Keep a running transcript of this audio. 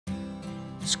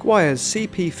Squire's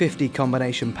CP50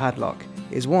 combination padlock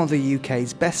is one of the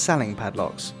UK's best-selling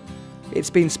padlocks.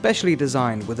 It's been specially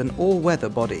designed with an all-weather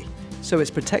body, so it's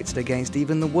protected against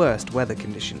even the worst weather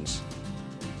conditions.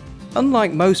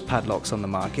 Unlike most padlocks on the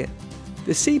market,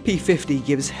 the CP50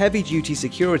 gives heavy-duty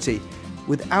security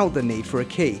without the need for a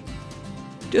key.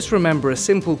 Just remember a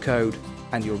simple code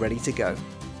and you're ready to go.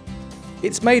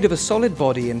 It's made of a solid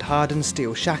body and hardened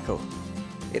steel shackle.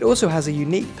 It also has a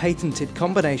unique patented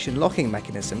combination locking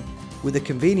mechanism with a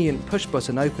convenient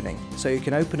push-button opening so you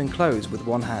can open and close with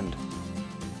one hand.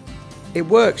 It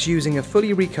works using a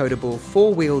fully recodable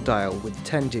 4-wheel dial with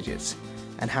 10 digits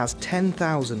and has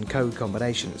 10,000 code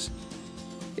combinations.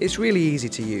 It's really easy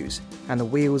to use and the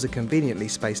wheels are conveniently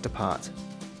spaced apart.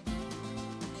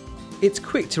 It's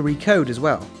quick to recode as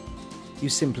well. You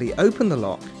simply open the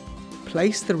lock,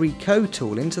 place the recode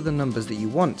tool into the numbers that you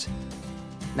want.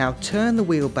 Now turn the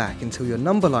wheel back until your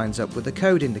number lines up with the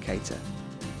code indicator.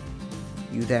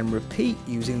 You then repeat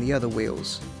using the other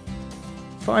wheels.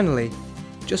 Finally,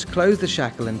 just close the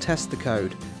shackle and test the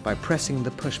code by pressing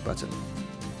the push button.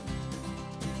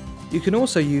 You can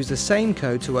also use the same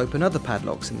code to open other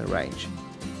padlocks in the range,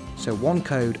 so one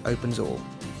code opens all.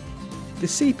 The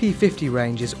CP50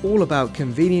 range is all about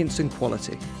convenience and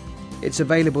quality. It's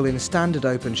available in standard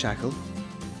open shackle,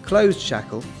 closed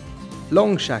shackle,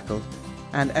 long shackle,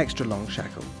 and extra long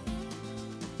shackle.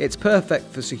 It's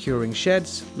perfect for securing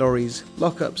sheds, lorries,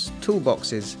 lockups,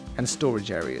 toolboxes, and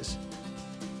storage areas.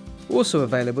 Also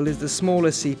available is the smaller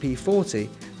CP40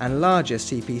 and larger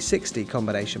CP60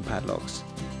 combination padlocks.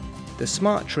 The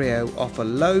Smart Trio offer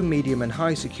low, medium, and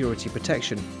high security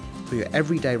protection for your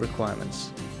everyday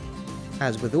requirements.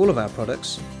 As with all of our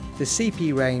products, the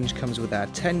CP range comes with our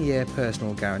 10-year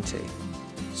personal guarantee.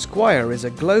 Squire is a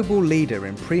global leader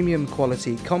in premium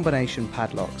quality combination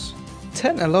padlocks.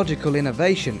 Technological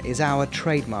innovation is our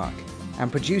trademark,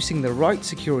 and producing the right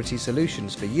security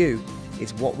solutions for you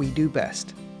is what we do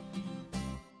best.